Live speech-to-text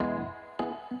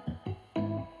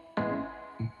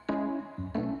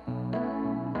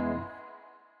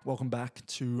Welcome back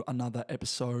to another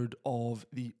episode of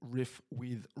the Riff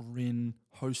with Rin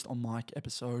host on mic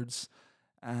episodes.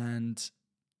 And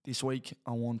this week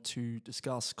I want to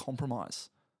discuss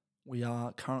compromise. We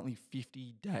are currently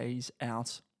 50 days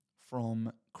out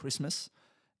from Christmas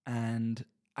and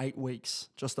 8 weeks,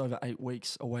 just over 8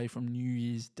 weeks away from New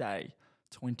Year's Day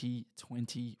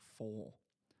 2024.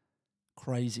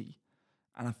 Crazy.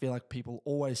 And I feel like people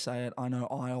always say it. I know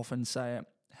I often say it,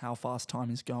 how fast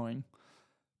time is going.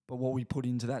 But what we put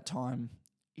into that time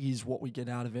is what we get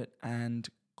out of it. And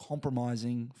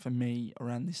compromising for me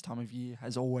around this time of year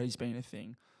has always been a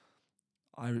thing.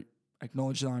 I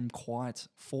acknowledge that I'm quite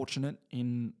fortunate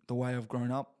in the way I've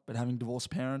grown up, but having divorced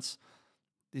parents,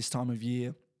 this time of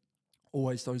year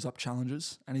always throws up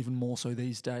challenges, and even more so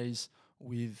these days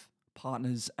with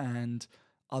partners and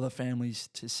other families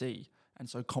to see. And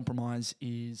so compromise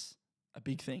is a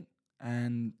big thing.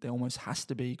 And there almost has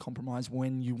to be compromise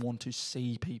when you want to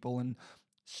see people, and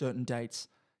certain dates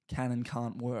can and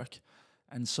can't work.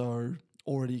 And so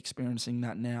already experiencing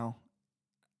that now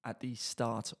at the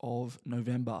start of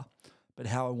November. But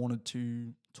how I wanted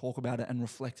to talk about it and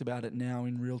reflect about it now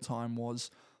in real time was,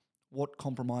 what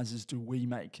compromises do we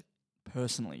make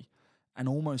personally? And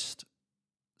almost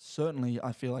certainly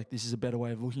I feel like this is a better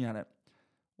way of looking at it.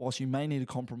 Whilst you may need to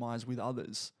compromise with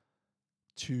others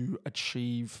to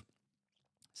achieve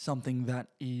something that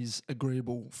is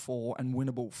agreeable for and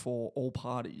winnable for all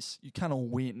parties, you can all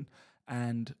win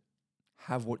and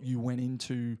have what you went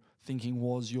into thinking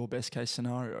was your best case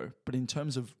scenario. But in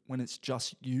terms of when it's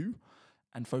just you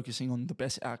and focusing on the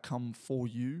best outcome for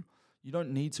you, you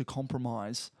don't need to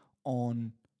compromise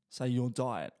on, say, your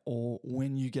diet or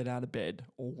when you get out of bed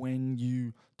or when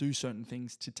you do certain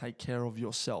things to take care of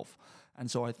yourself.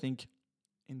 And so I think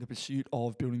in the pursuit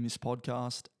of building this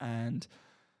podcast and,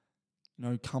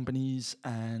 companies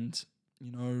and,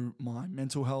 my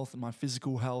mental health and my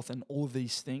physical health and all of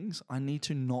these things, I need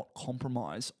to not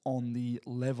compromise on the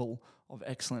level of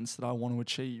excellence that I want to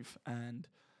achieve. And,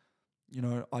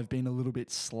 I've been a little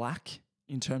bit slack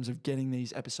in terms of getting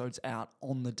these episodes out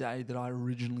on the day that I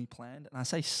originally planned. And I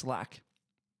say slack,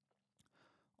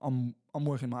 I'm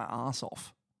working my ass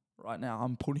off right now.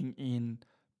 I'm putting in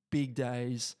big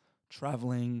days,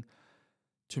 traveling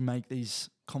to make these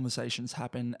conversations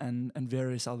happen and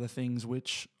various other things,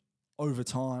 which over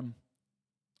time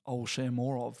I'll share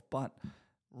more of. But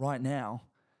right now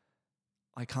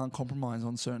I can't compromise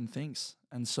on certain things.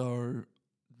 And so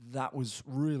that was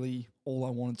really all I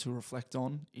wanted to reflect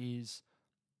on, is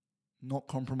not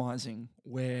compromising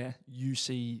where you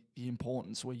see the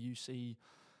importance, where you see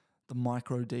the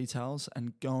micro details,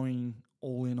 and going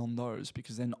all in on those,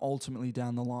 because then ultimately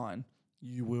down the line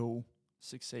you will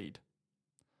succeed.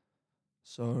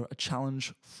 So a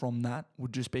challenge from that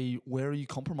would just be, where are you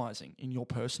compromising in your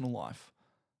personal life?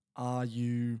 Are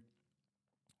you,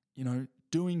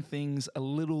 doing things a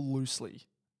little loosely?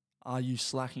 Are you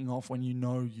slacking off when you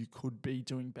know you could be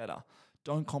doing better?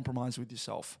 Don't compromise with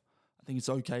yourself. I think it's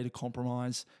okay to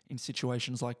compromise in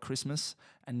situations like Christmas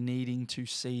and needing to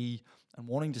see and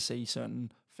wanting to see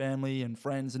certain family and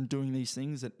friends and doing these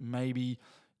things that maybe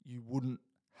you wouldn't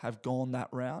have gone that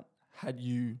route had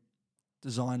you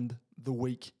designed the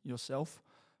week yourself.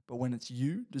 But when it's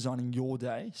you designing your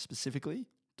day specifically,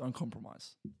 don't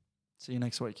compromise. See you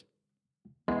next week.